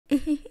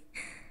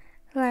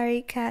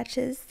Larry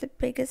catches the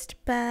biggest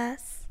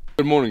bass.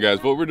 Good morning,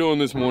 guys. What we're doing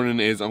this morning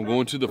is I'm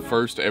going to the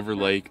first ever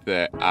lake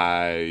that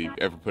I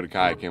ever put a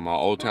kayak in, my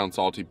Old Town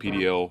Salty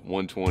PDL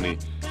 120.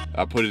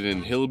 I put it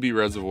in Hillaby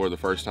Reservoir the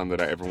first time that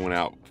I ever went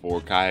out for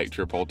a kayak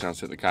trip. Old Town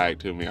sent the kayak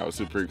to me. I was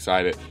super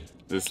excited.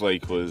 This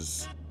lake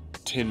was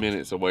 10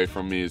 minutes away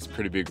from me. It's a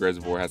pretty big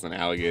reservoir, has an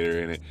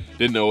alligator in it.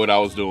 Didn't know what I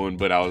was doing,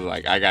 but I was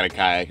like, I got a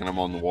kayak and I'm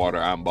on the water,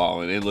 I'm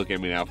balling. And look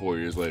at me now 4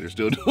 years later,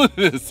 still doing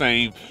the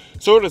same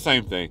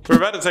thing. We're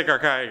about to take our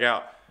kayak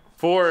out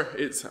for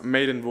its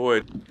maiden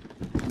voyage.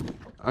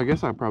 I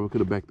guess I probably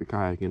could have backed the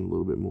kayak in a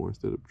little bit more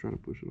instead of trying to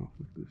push it off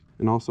like this.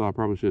 And also I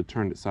probably should have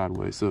turned it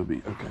sideways so it'd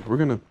be, okay, we're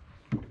gonna,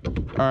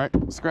 all right,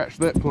 scratch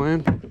that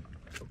plan.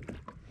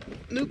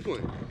 New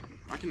plan.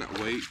 I cannot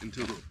wait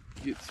until it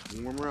gets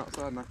warmer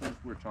outside and I can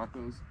wear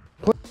chacos.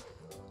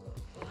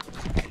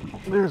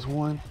 There's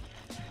one.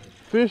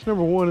 Fish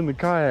number one in the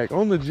kayak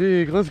on the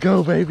jig. Let's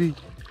go, baby.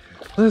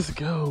 Let's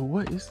go.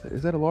 What is that?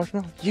 Is that a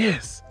largemouth?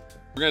 Yes.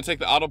 We're gonna take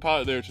the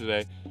autopilot there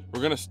today.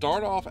 We're gonna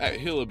start off at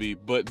Hillaby,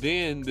 but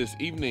then this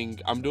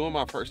evening, I'm doing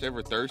my first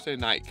ever Thursday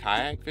night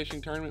kayak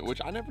fishing tournament,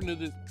 which I never knew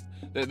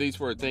that these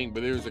were a thing,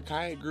 but there's a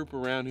kayak group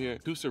around here,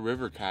 Coosa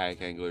River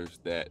kayak anglers,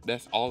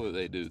 that's all that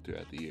they do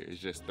throughout the year.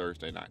 It's just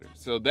Thursday nighters.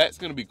 So that's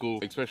gonna be cool,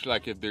 especially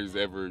like if there's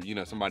ever, you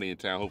know, somebody in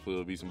town. Hopefully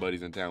there'll be some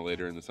buddies in town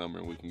later in the summer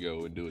and we can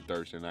go and do a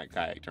Thursday night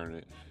kayak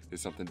tournament.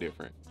 It's something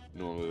different.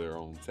 Normally they're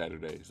on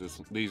Saturdays.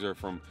 These are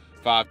from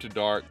 5 to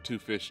dark, 2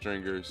 fish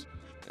stringers,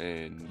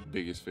 and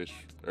biggest fish,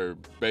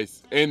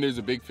 and there's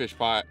a big fish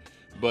pot,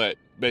 but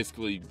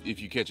basically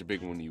if you catch a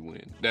big one you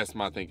win. That's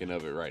my thinking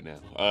of it right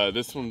now.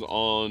 This one's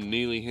on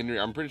Neely Henry.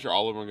 I'm pretty sure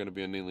all of them are going to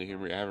be on Neely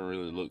Henry. I haven't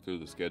really looked through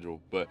the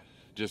schedule, but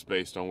just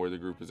based on where the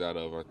group is out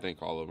of, I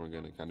think all of them are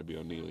going to kind of be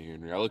on Neely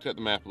Henry. I looked at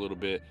the map a little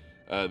bit.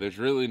 There's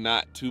really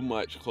not too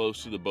much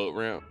close to the boat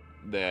ramp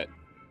that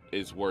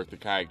is worth the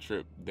kayak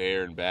trip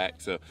there and back.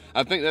 So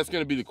I think that's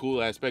going to be the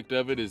cool aspect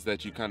of it, is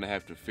that you kind of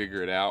have to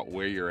figure it out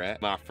where you're at.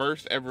 My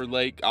first ever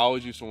lake, I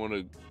always used to want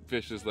to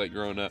fish this lake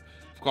growing up.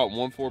 I've caught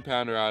 1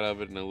 4-pounder out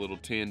of it in a little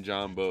 10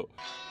 John boat.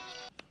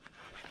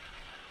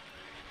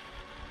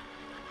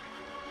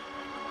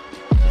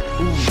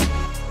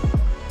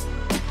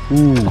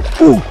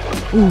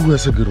 Ooh,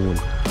 that's a good one.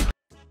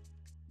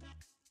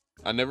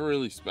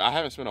 I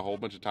haven't spent a whole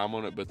bunch of time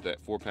on it, but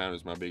that 4-pounder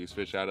is my biggest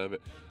fish out of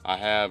it. I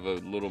have a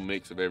little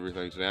mix of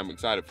everything today. I'm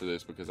excited for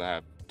this because I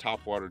have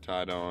top water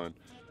tied on,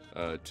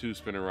 2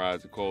 spinner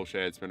rods, a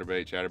Cullshad,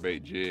 spinnerbait,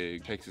 chatterbait,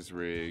 jig, Texas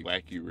rig,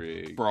 wacky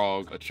rig,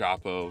 frog, a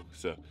Choppo.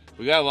 So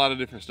we got a lot of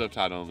different stuff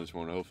tied on this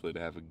morning, hopefully to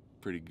have a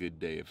pretty good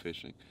day of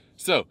fishing.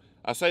 So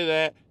I say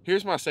that.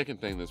 Here's my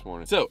second thing this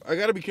morning. So I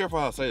got to be careful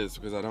how I say this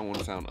because I don't want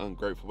to sound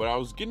ungrateful, but I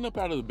was getting up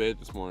out of the bed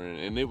this morning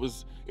and it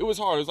was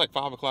hard. It was like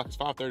 5 o'clock. It's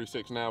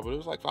 5:36 now, but it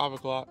was like 5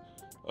 o'clock.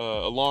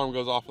 Alarm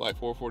goes off at like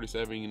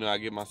 4:47. You know,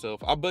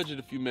 I budget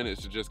a few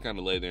minutes to just kind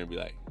of lay there and be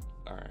like,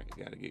 all right,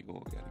 gotta get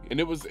going,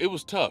 And it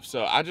was tough.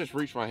 So I just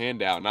reached my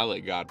hand out and I let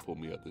God pull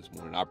me up this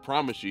morning. I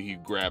promise you, he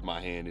grabbed my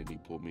hand and he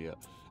pulled me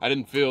up. I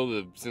didn't feel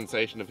the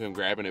sensation of him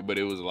grabbing it, but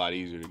it was a lot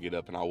easier to get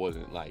up and I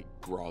wasn't like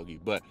groggy.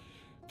 But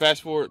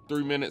fast forward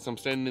 3 minutes, I'm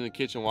standing in the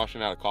kitchen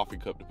washing out a coffee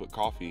cup to put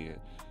coffee in.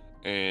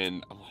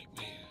 And I'm like,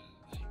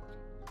 man,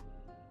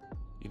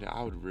 you know,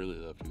 I would really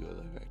love to go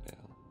lay back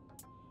down.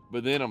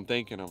 But then I'm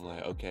thinking, I'm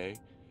like, okay,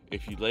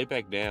 if you lay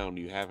back down,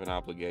 you have an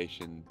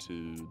obligation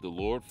to the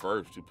Lord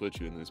first to put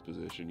you in this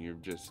position. You're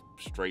just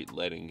straight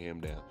letting him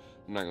down.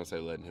 I'm not gonna say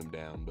letting him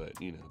down, but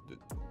you know,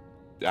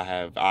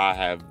 I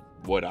have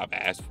what I've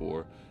asked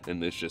for,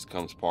 and this just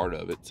comes part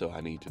of it. So I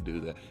need to do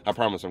that. I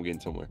promise I'm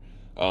getting somewhere.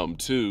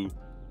 2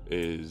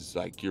 is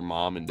like your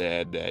mom and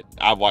dad. That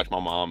I've watched my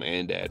mom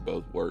and dad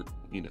both work,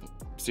 you know,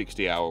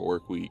 60-hour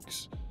work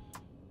weeks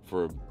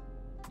for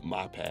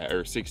my past,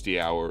 or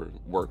 60-hour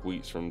work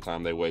weeks from the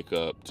time they wake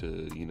up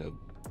to, you know,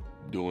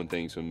 doing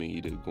things for me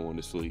to going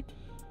to sleep.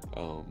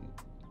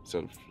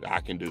 So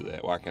I can do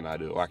that. Why can't I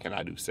do it? Why can't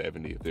I do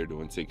 70 if they're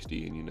doing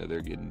 60 and, you know, they're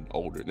getting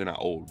older? They're not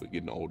old, but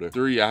getting older.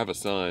 3, I have a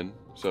son,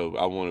 so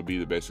I want to be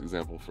the best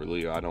example for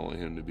Leo. I don't want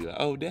him to be like,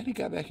 oh, daddy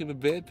got back in the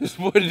bed this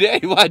morning.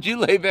 Daddy, why'd you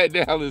lay back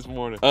down this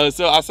morning?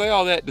 So I say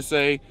all that to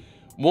say,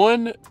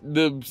 one,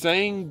 the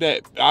saying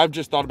that I've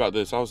just thought about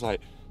this, I was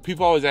like,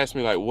 people always ask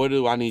me, like, what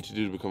do I need to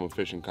do to become a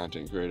fishing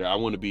content creator? I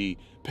want to be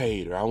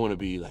paid, or I want to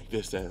be like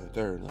this, that, and the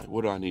third. Like,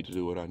 what do I need to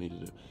do? What do I need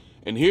to do?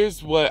 And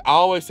here's what I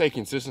always say: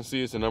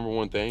 consistency is the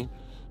 #1 thing.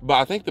 But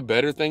I think the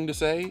better thing to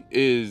say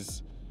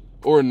is,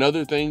 or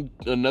another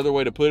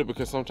way to put it,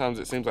 because sometimes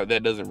it seems like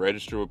that doesn't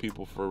register with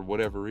people for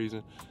whatever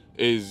reason,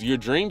 is your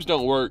dreams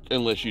don't work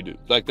unless you do.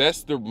 Like,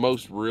 that's the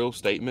most real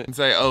statement. And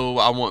say, oh,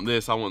 I want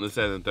this, that, and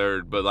the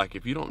third. But like,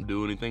 if you don't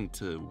do anything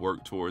to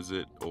work towards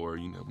it, or,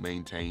 you know,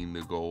 maintain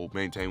the goal,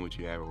 maintain what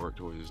you have and work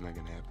towards it, it's not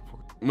gonna happen for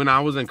you. When I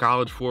was in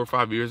college 4 or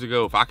 5 years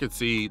ago, if I could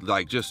see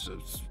like just a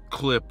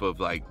clip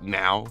of like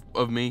now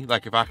of me,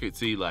 like if I could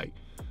see like,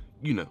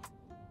 you know,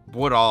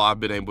 what all I've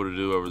been able to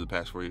do over the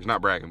past 4 years,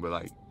 not bragging, but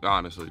like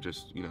honestly,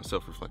 just, you know,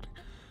 self-reflecting,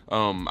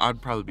 I'd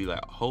probably be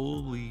like,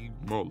 holy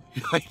moly,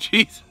 like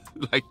Jesus,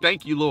 Like,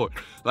 thank you, Lord.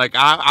 Like,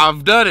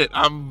 I've done it.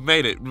 I've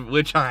made it,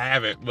 which I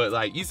haven't. But,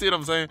 like, you see what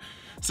I'm saying?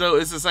 So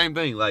it's the same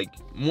thing. Like,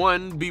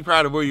 one, be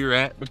proud of where you're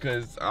at,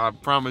 because I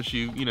promise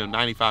you, you know,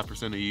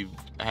 95% of you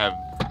have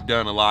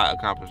done a lot,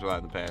 accomplished a lot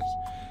in the past,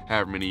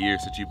 however many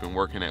years that you've been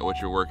working at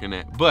what you're working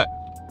at. But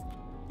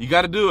you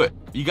got to do it.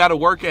 You got to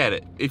work at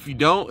it. If you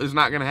don't, it's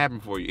not going to happen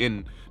for you.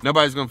 And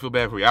nobody's going to feel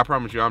bad for you. I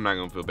promise you, I'm not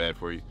going to feel bad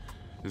for you.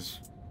 It's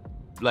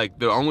like,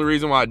 the only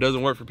reason why it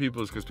doesn't work for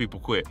people is because people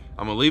quit.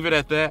 I'm going to leave it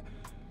at that.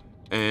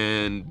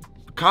 And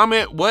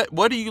comment,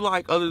 what do you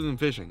like other than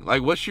fishing?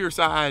 Like, what's your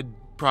side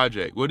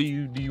project? What do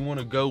you want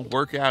to go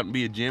work out and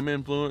be a gym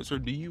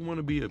influencer? Do you want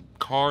to be a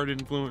card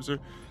influencer?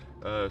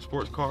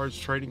 Sports cards,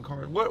 trading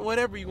cards,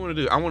 whatever you want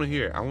to do. I want to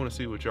hear it. I want to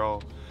see what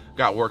y'all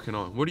got working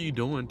on. What are you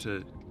doing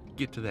to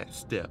get to that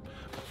step?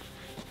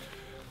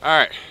 All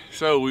right,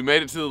 so we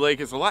made it to the lake.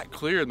 It's a lot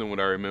clearer than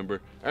what I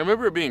remember. I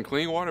remember it being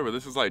clean water, but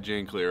this is like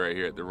gin clear right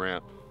here at the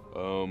ramp.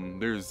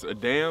 There's a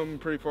dam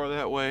pretty far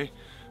that way.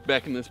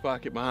 Back in this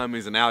pocket behind me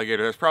is an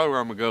alligator. That's probably where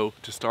I'm gonna go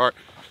to start.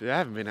 I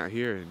haven't been out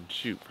here in,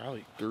 shoot,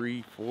 probably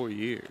 3-4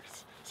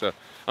 years. So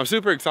I'm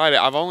super excited.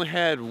 I've only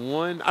had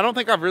one. I don't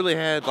think I've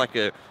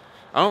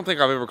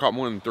ever caught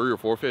more than 3 or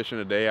 4 fish in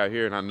a day out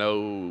here. And I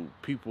know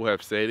people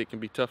have said it can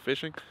be tough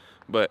fishing,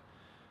 but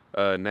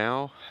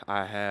now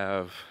I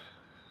have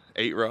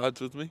 8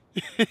 rods with me.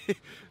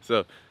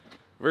 So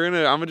I'm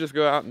gonna just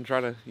go out and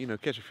try to, you know,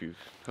 catch a few.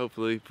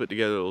 Hopefully put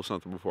together a little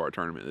something before our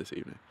tournament this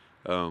evening.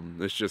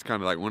 It's just kind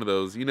of like one of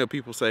those, you know,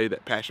 people say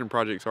that passion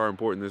projects are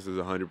important. This is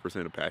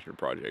 100% a passion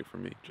project for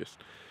me. Just,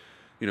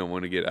 you know,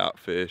 want to get out,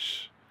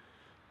 fish,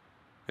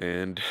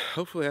 and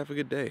hopefully have a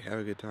good day, have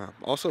a good time.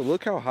 Also,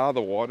 look how high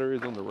the water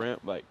is on the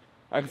ramp. Like,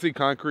 I can see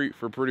concrete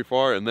for pretty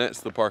far, and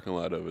that's the parking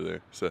lot over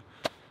there. So,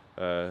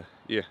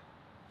 yeah,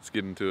 let's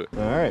get into it.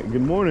 All right,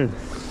 good morning.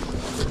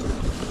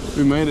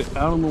 We made it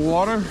out on the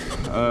water.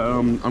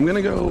 I'm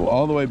gonna go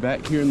all the way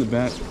back here in the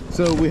back.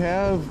 So we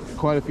have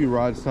quite a few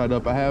rods tied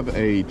up. I have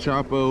a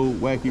Choppo,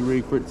 Wacky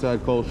Rig, Frittside,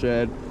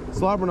 Cullshad,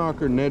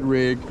 Slobberknocker, Ned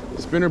Rig,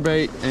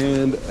 Spinnerbait,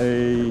 and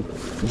a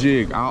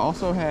Jig. I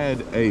also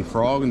had a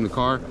frog in the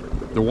car.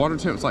 The water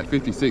temp's like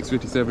 56,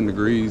 57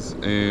 degrees,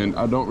 and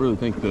I don't really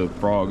think the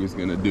frog is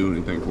gonna do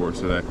anything for us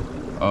today.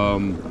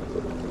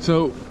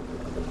 So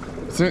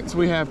since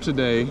we have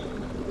today,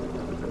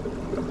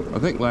 I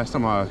think last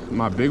time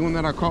my big one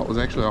that I caught was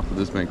actually off of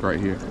this bank right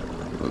here.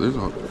 Oh, there's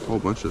a whole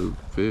bunch of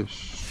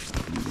fish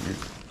in there.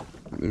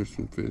 There's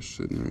some fish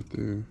sitting right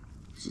there,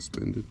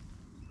 suspended.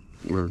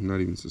 Or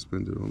not even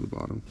suspended, on the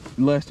bottom.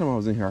 Last time I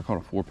was in here, I caught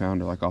a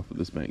 4-pounder like off of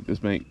this bank. This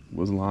bank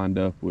was lined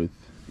up with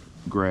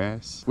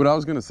grass. What I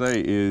was gonna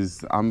say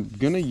is I'm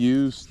gonna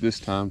use this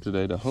time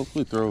today to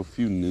hopefully throw a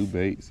few new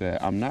baits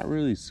that I'm not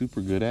really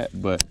super good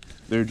at, but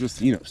they're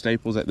just, you know,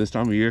 staples at this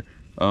time of year.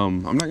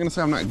 I'm not gonna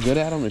say I'm not good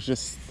at them. It's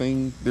just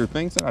they're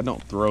things that I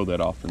don't throw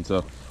that often.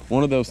 So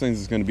one of those things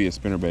is gonna be a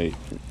spinnerbait.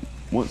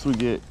 Once we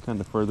get kind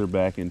of further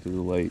back into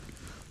the lake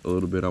a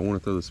little bit, I want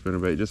to throw the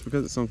spinnerbait just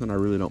because it's something I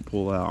really don't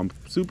pull out. I'm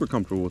super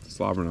comfortable with the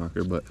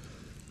Slobberknocker, but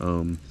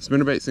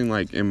spinnerbait seem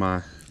like, in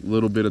my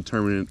little bit of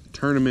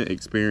tournament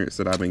experience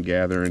that I've been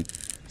gathering,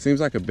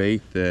 seems like a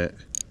bait that,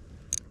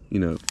 you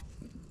know,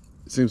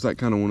 seems like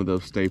kind of one of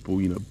those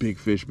staple, you know, big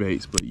fish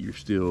baits, but you're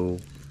still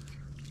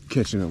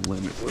catching a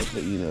limit with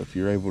it. You know, if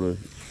you're able to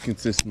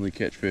consistently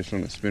catch fish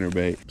on a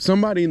spinnerbait,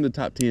 somebody in the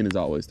top 10 is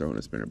always throwing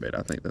a spinnerbait.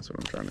 I think that's what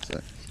I'm trying to say.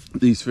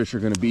 These fish are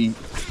going to be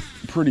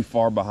pretty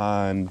far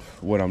behind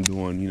what I'm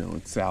doing, you know,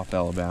 in South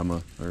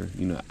Alabama, or,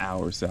 you know,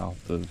 hours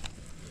south of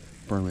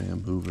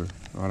Birmingham, Hoover.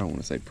 I don't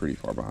want to say pretty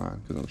far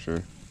behind, because I'm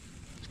sure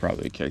it's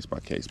probably a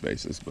case-by-case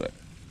basis, but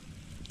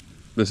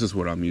this is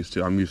what I'm used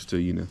to. I'm used to,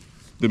 you know,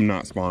 them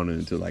not spawning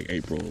until like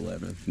April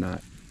 11th,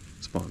 not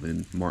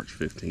spawning March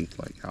 15th,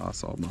 like how I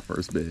saw my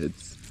first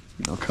beds,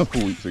 you know, a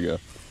couple weeks ago.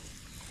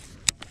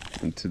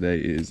 And today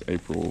is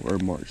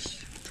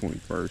March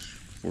 21st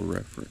for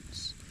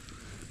reference.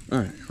 All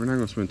right, we're not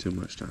gonna spend too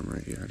much time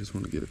right here. I just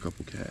want to get a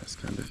couple casts,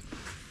 kind of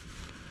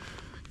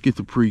get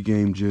the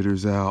pre-game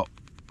jitters out,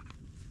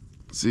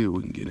 see what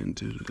we can get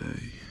into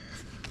today.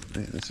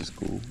 Man, this is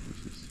cool.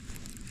 This is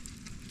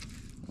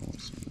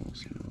awesome,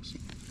 awesome, awesome.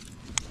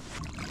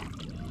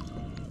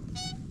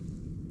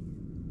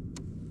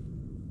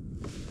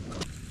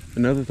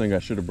 Another thing I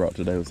should have brought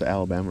today was the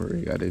Alabama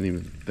rig. I didn't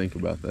even think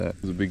about that.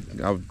 It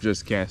was I've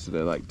just casted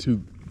at like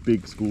 2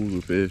 big schools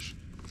of fish.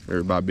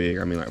 Or by big,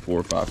 I mean like 4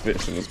 or 5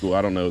 fish in the school.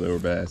 I don't know if they were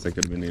bass. They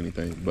could have been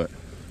anything, but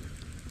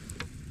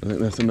I think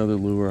that's another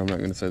lure. I'm not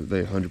going to say that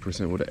they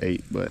 100% would have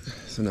ate, but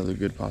it's another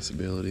good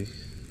possibility.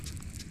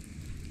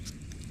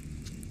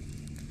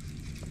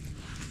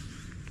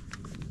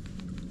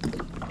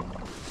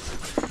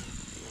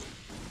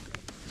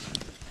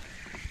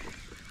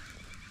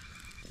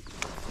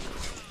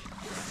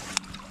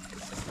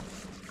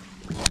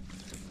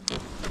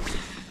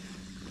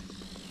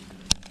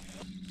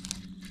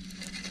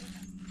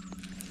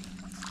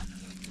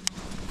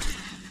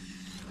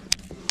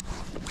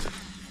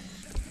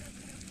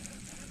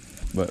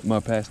 But my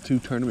past 2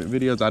 tournament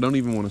videos, I don't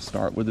even want to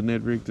start with the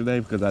Ned Rig today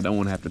because I don't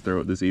want to have to throw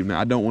it this evening.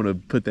 I don't want to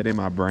put that in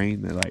my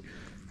brain that like,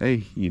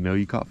 hey, you know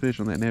you caught fish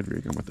on that Ned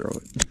Rig, I'm gonna throw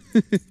it.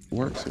 It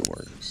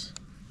works.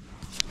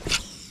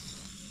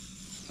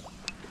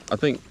 I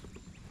think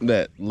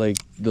that lake,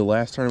 the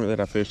last tournament that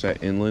I fished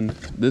at inland,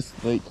 this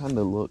lake kind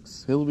of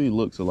looks, Hillby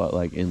looks a lot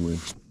like inland.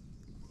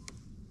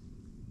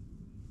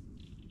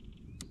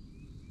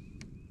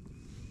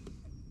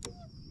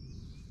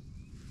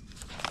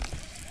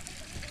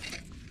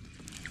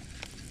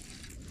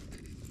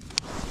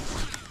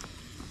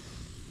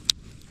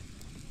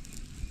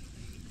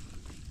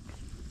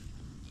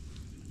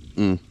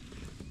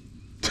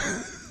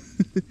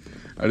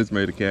 I just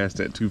made a cast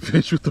at 2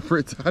 fish with the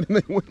Frittside and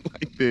they went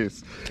like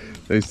this.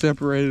 They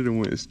separated and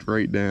went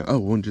straight down. Oh,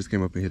 one just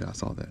came up and hit. I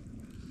saw that.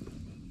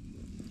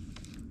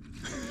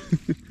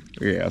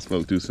 Yeah, I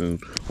spoke too soon.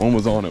 One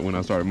was on it when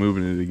I started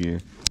moving it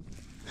again.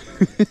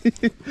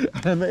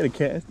 I made a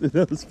cast at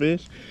those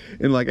fish,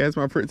 and like as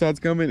my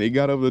Fritside's coming, it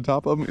got over the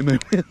top of them and they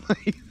went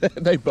like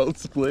that. They both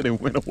split and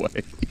went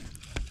away.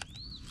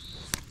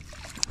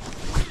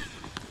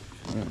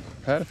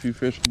 I've had a few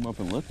fish come up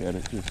and look at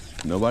it,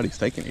 just nobody's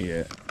taking it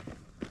yet.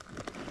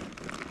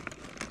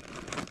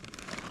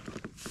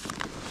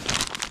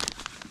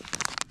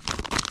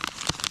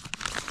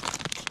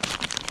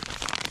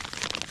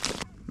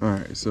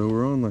 Alright, so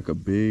we're on like a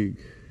big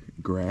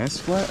grass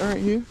flat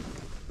right here.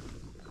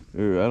 I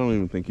don't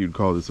even think you'd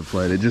call this a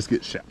flat, it just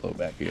gets shallow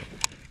back here.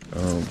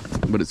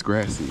 But it's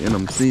grassy, and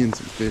I'm seeing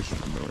some fish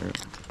around.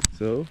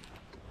 So,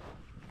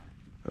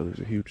 oh, there's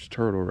a huge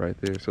turtle right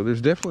there. So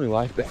there's definitely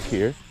life back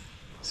here.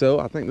 So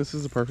I think this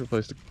is the perfect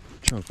place to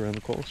chunk around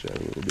the Cullshad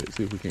a little bit,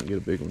 see if we can't get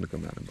a big one to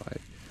come out and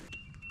bite.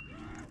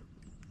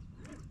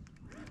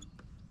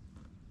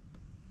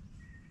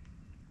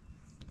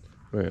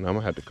 Man, I'm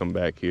gonna have to come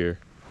back here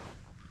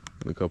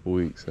in a couple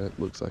weeks. That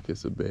looks like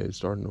it's a bed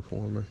starting to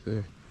form right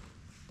there.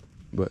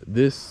 But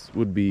this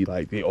would be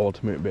like the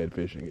ultimate bed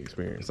fishing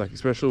experience, like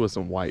especially with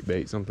some white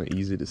bait, something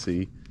easy to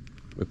see.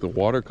 If the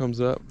water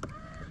comes up,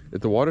 if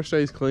the water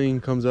stays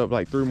clean, comes up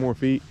like 3 more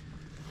feet,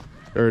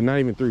 or not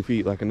even 3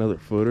 feet, like another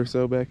foot or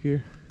so back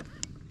here.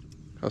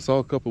 I saw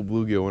a couple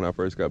bluegill when I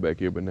first got back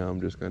here, but now I'm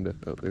just kind of,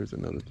 oh, there's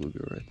another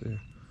bluegill right there.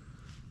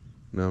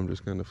 Now I'm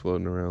just kind of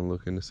floating around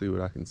looking to see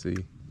what I can see.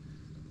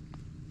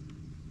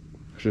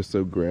 It's just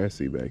so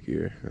grassy back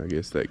here. I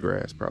guess that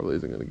grass probably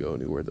isn't going to go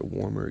anywhere. The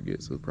warmer it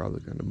gets, it'll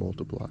probably kind of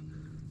multiply.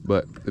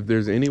 But if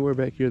there's anywhere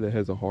back here that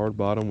has a hard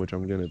bottom, which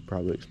I'm going to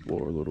probably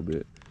explore a little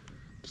bit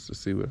just to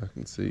see what I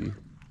can see.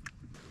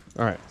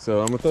 All right,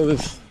 so I'm going to throw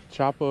this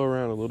Choppo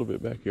around a little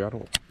bit back here. I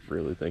don't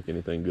really think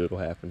anything good will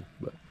happen,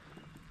 but.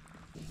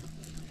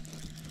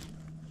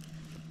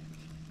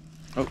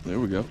 Oh, there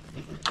we go.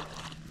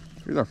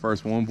 Here's our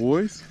first one,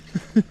 boys.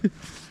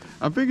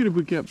 I figured if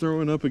we kept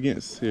throwing up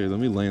against, here, let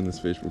me land this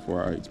fish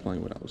before I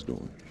explain what I was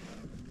doing.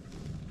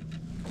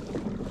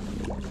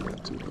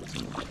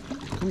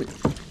 Come here.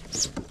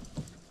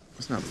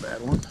 That's not a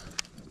bad one.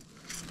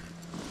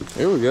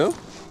 There we go.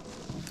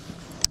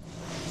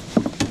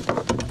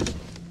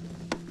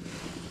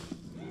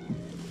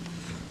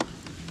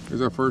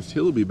 Here's our first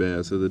Hillby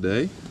bass of the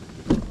day.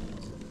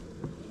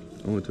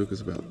 Only took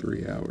us about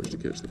 3 hours to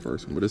catch the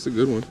first one, but it's a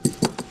good one.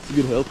 It's a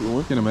good healthy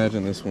one. I can't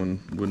imagine this one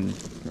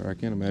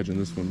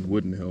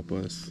wouldn't help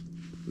us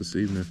this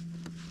evening.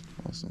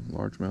 Awesome,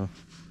 largemouth.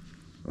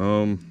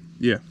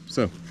 Yeah,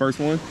 so first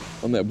one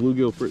on that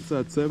bluegill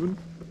Frittside 7.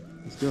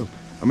 Let's go.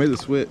 I made the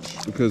switch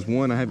because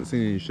 1, I haven't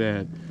seen any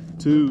shad.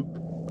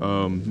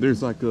 2,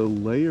 there's like a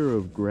layer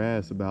of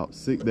grass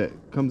that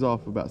comes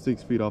off about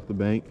 6 feet off the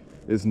bank.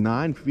 It's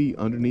 9 feet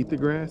underneath the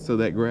grass, so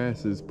that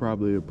grass is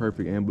probably a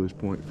perfect ambush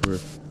point for,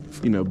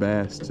 you know,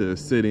 bass to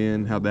sit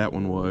in, how that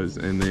one was,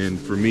 and then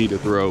for me to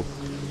throw,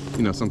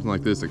 you know, something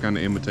like this that kind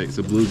of imitates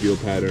a bluegill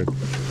pattern.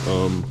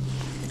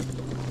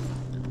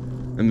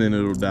 And then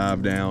it'll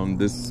dive down.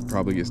 This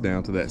probably gets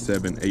down to that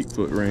 7-8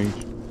 foot range.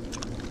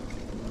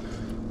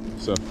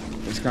 So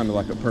it's kind of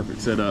like a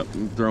perfect setup.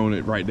 I'm throwing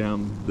it right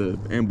down the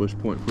ambush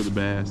point for the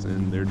bass,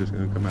 and they're just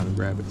gonna come out and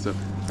grab it. So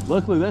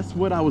luckily that's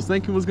what I was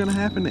thinking was gonna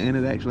happen, and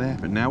it actually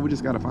happened. Now we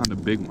just gotta find a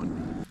big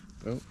one.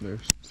 Oh,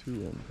 there's 2 on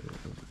there.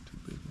 Those are 2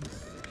 big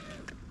ones.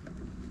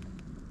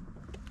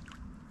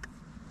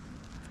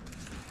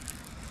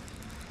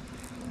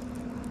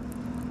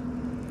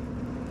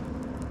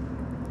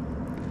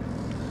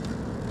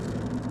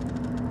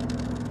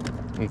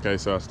 Okay,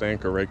 so I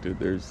stand corrected.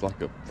 There's like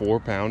a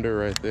 4-pounder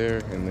right there,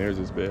 and there's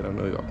this bed. I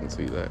know y'all can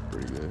see that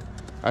pretty good.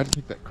 I had to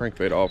take that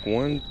crankbait off.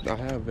 One, I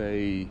have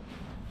a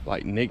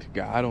like nicked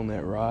guide on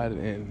that rod,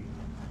 and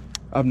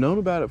I've known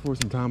about it for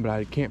some time, but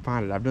I can't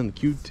find it. I've done the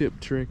Q-tip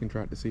trick and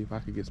tried to see if I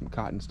could get some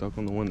cotton stuck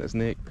on the one that's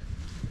nicked,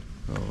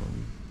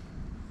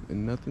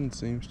 and nothing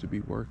seems to be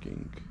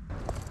working.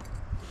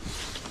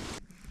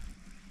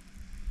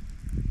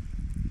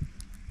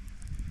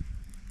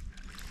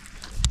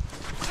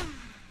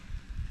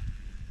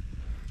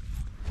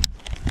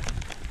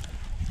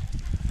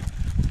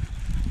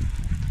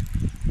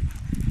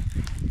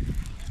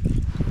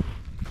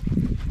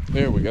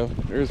 There we we go.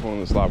 There's one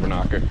of the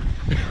Slobberknocker.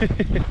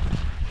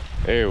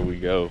 There we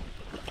go.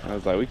 I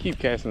was like, we keep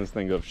casting this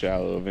thing up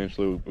shallow.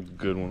 Eventually a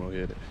good one will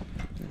hit it.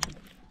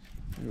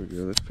 There we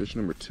go. That's fish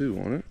number 2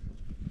 on it.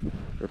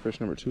 Or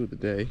fish number 2 of the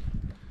day.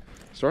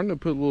 Starting to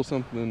put a little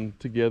something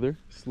together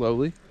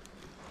slowly.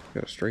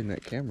 Gotta straighten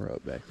that camera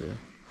up back there.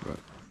 But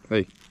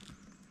hey,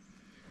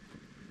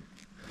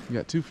 you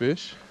got 2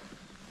 fish.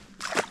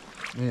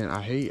 Man,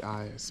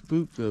 I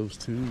spooked those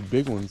 2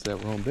 big ones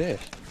that were on bed.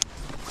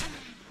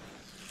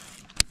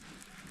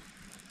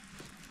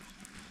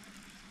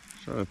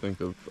 Trying to think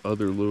of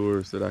other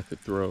lures that I could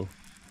throw. I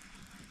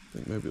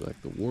think maybe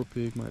like the War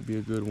Pig might be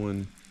a good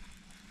one.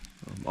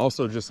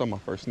 Also, just saw my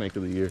first snake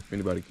of the year. If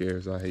anybody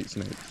cares, I hate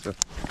snakes. So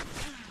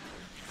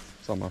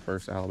saw my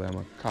first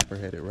Alabama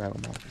copper-headed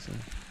rattle moccasin.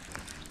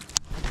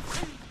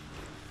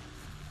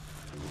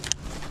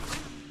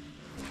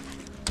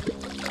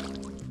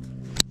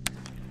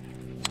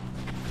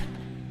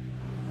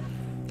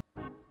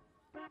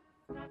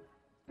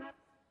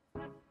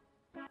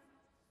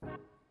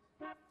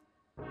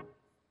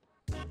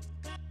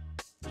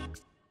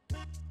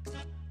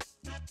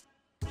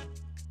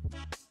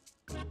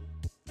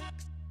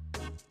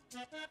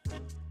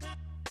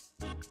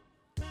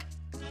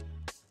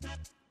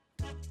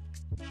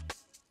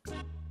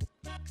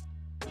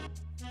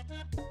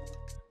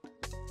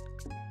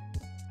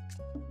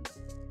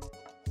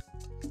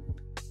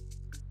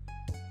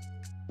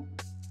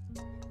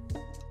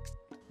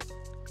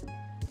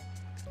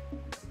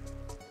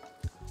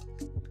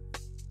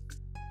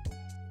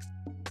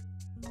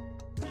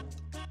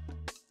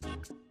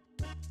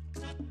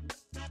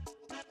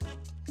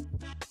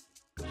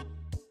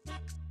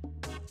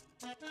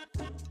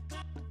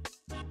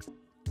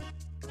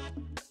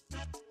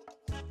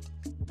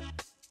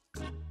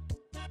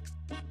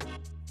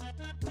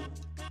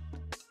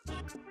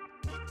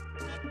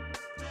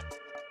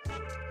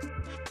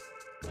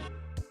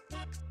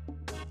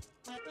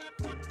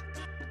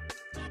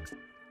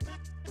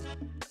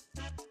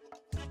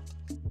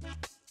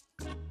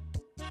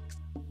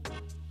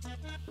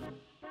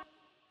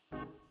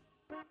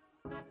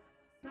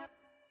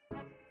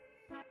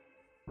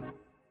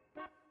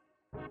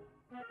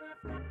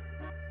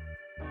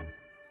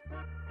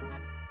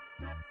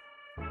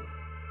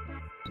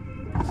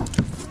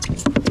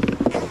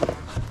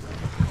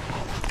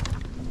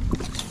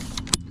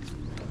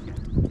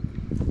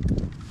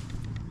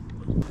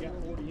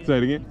 Say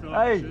it again.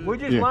 Hey, we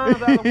just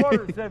lines out of the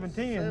water at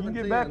 7:10. You can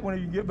get back when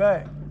you get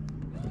back.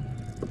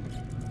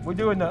 We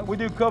do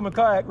come and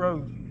kayak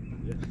roads.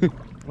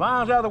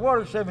 Lines out of the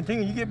water at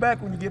 17. You get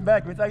back when you get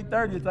back. If it's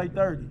 8:30, it's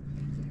 8:30.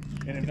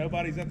 And if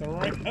nobody's at the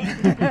ramp,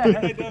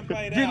 they done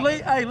paid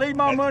out. Leave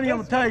my money on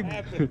the table.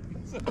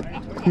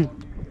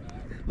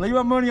 Leave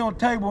my money on the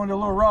table on the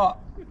little rock.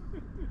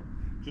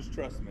 Just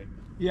trust me.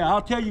 Yeah,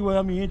 I'll tell you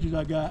how many inches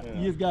I got. Yeah.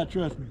 You just gotta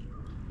trust me.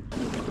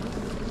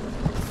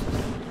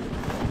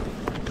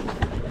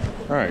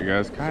 All right,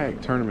 guys,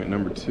 kayak tournament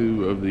number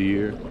 2 of the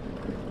year.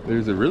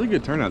 There's a really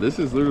good turnout. This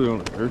is literally on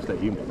a Thursday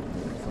evening.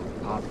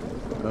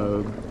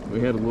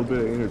 We had a little bit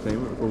of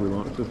entertainment before we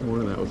launched this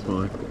morning. That was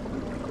fun.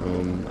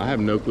 I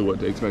have no clue what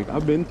to expect.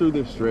 I've been through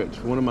this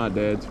stretch. One of my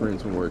dad's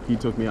friends from work, he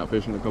took me out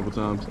fishing a couple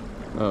times,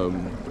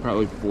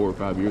 probably 4 or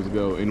 5 years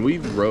ago, and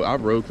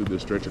I've rode through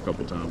this stretch a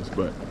couple times,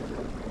 but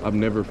I've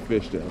never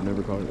fished it. I've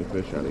never caught any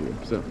fish out of here.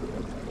 So,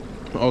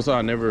 also,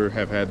 I never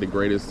have had the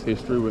greatest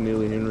history with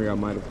Neely Henry. I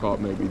might have caught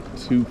maybe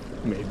 2,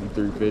 maybe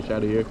 3 fish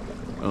out of here.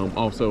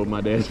 Also, my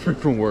dad's friend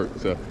from work.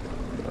 So,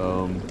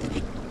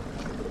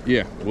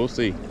 yeah, we'll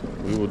see.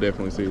 We will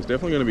definitely see. It's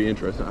definitely going to be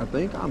interesting. I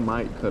think I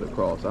might cut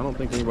across. I don't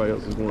think anybody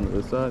else is going to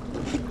this side,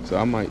 so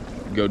I might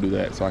go do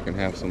that so I can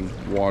have some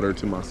water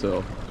to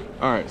myself.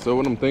 All right, so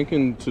what I'm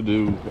thinking to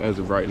do as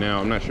of right now,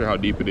 I'm not sure how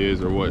deep it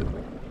is or what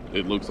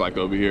it looks like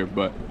over here,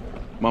 but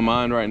my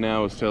mind right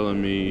now is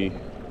telling me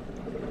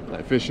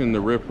like fishing the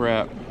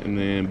riprap and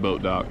then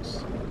boat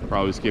docks,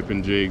 probably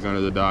skipping jigs under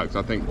the docks.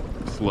 I think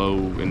slow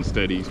and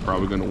steady is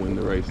probably going to win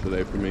the race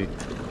today for me.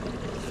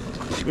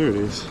 There it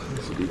is.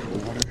 This will be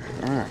cold water.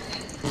 All right.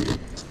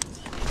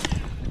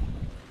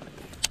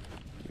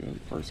 Go the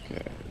first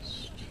cast.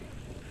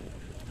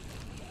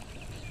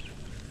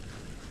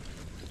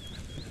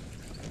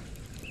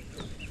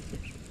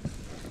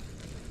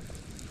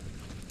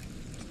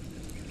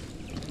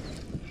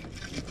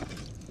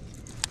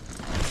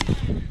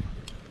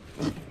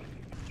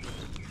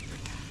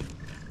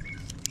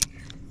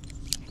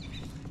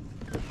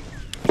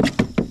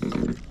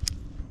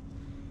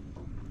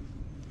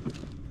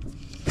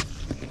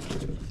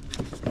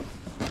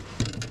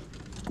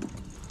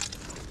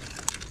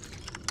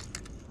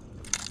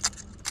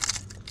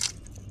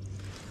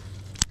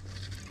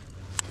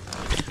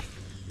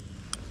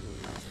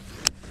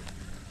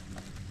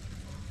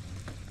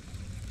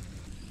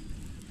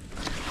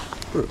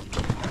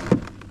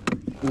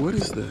 What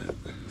is that?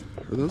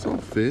 Are those all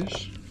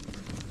fish?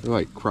 They're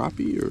like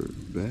crappie or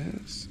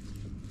bass?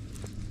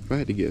 If I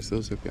had to guess,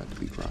 those have got to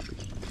be crappie.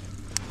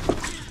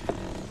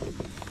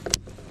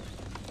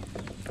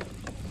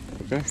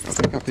 Okay, I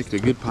think I picked a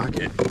good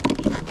pocket.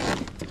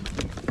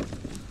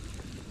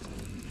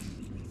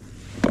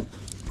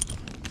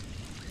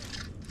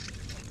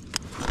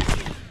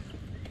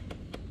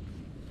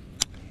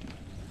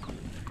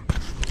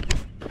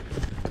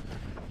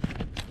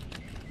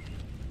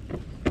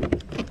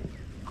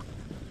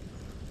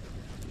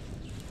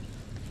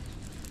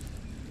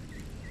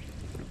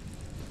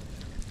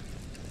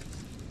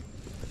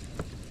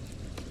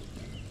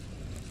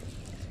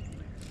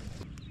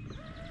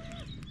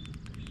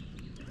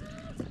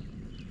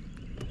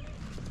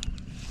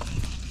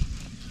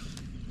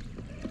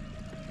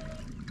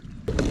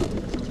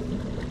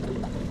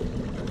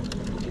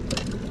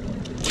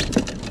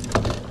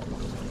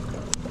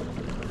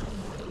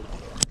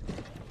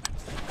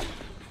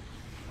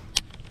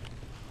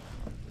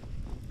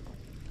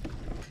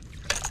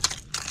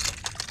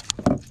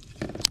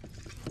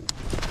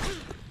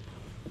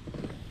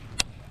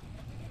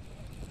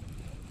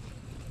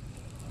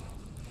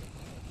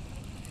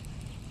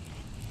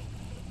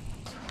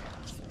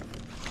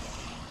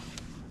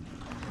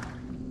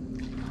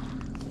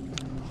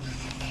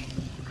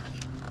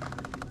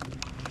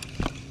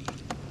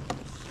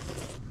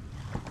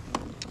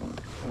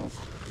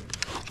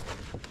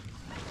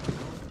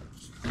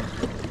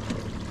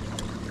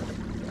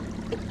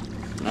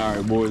 All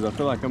right, boys, I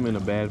feel like I'm in a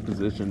bad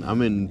position.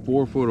 I'm in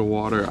 4 foot of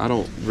water. I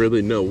don't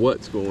really know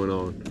what's going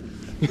on.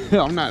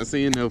 I'm not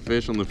seeing no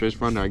fish on the fish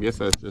finder. I guess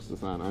that's just a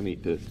sign I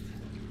need to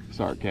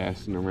start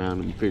casting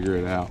around and figure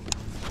it out.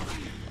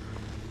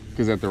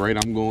 Because at the rate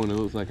I'm going, it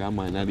looks like I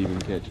might not even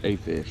catch a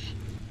fish.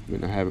 I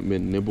mean, I haven't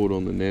been nibbled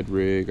on the Ned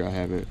Rig. I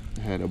haven't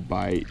had a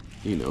bite,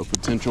 you know,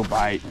 potential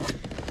bite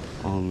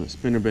on the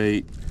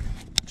spinnerbait,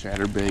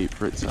 chatterbait,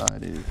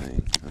 Frittside,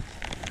 anything.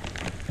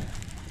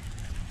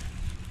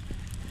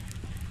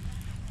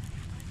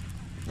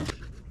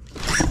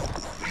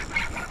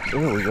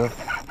 There we go.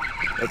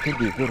 That could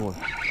be a good one.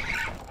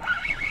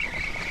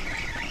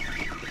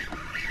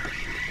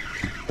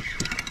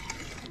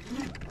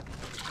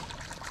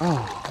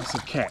 Oh, that's a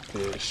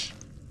catfish.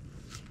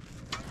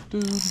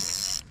 Dude.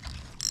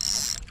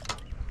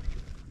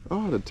 I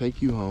ought to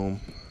take you home.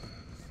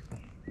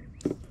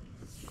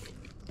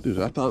 Dude,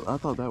 I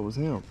thought that was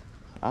him.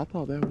 I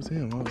thought that was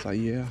him. I was like,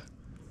 yeah,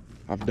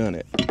 I've done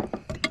it.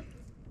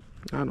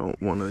 I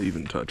don't want to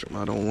even touch him.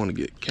 I don't want to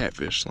get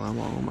catfish slime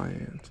all on my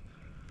hands.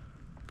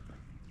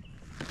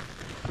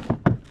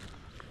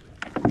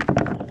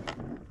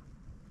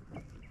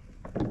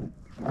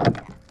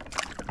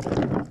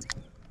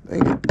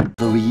 Dang it.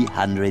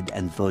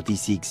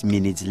 346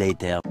 minutes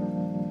later.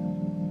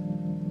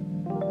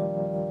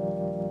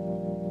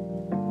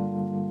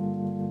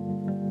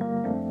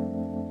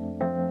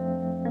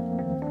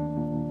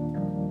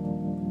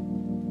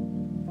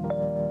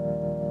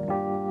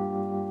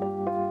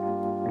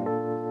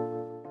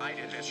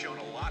 Has shown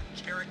a lot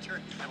of character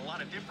and a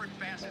lot of different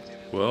facets in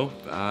it. Well,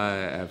 I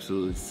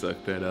absolutely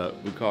sucked that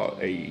up. We caught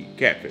a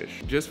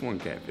catfish, just one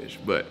catfish,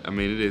 but I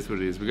mean, it is what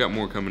it is. We got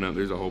more coming up.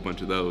 There's a whole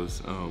bunch of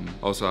those.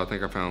 Also, I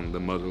think I found the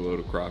mother load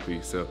of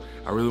crappie, so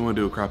I really want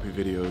to do a crappie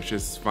video. It's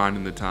just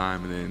finding the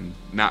time and then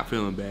not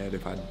feeling bad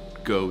if I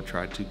go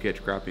try to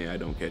catch crappie and I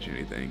don't catch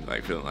anything,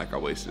 like feeling like I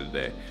wasted a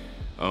day.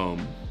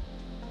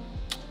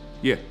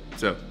 Yeah,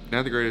 so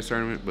not the greatest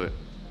tournament, but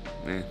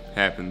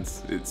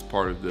happens. It's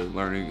part of the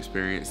learning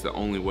experience. The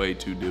only way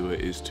to do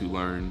it is to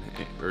learn,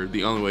 or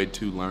the only way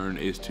to learn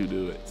is to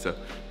do it. So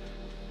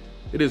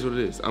it is what it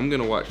is. I'm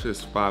gonna watch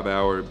this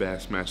 5-hour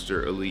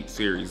Bassmaster Elite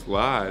Series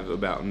live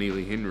about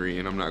Neely Henry,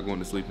 and I'm not going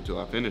to sleep until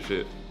I finish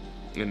it.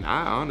 And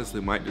I honestly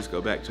might just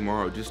go back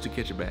tomorrow just to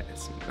catch a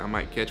bass. I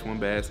might catch one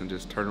bass and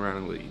just turn around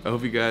and leave. I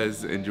hope you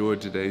guys enjoyed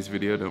today's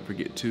video. Don't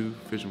forget to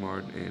fish them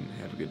hard and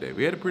have a good day.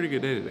 We had a pretty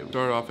good day today. We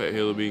started off at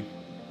Hillaby,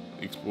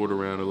 explored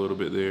around a little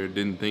bit there,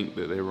 didn't think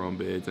that they were on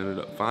beds, ended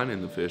up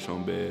finding the fish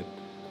on bed,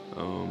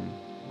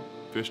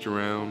 fished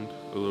around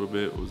a little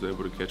bit, was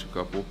able to catch a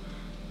couple,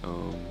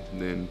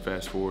 then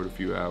fast forward a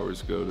few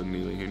hours, go to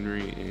Neely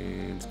Henry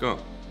and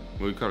skunk.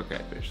 Well, we caught a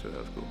catfish, so that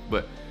was cool.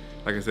 But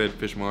like I said,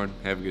 fish them hard,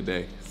 have a good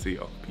day, see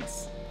y'all,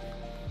 peace.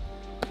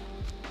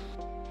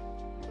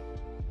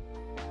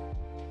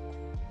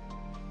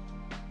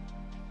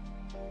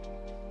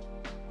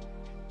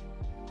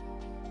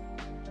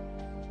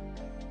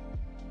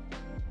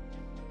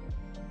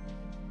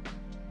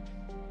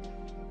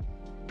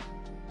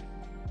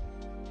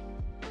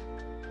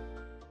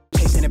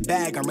 In a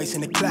bag, I'm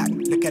racing the clock.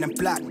 Look at them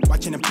flock,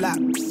 watching them flop.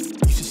 Used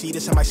to see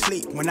this in my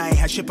sleep. When I ain't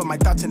had shit on my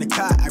thoughts in the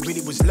car, I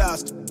really was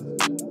lost.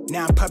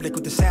 Now I'm public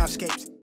with the soundscapes.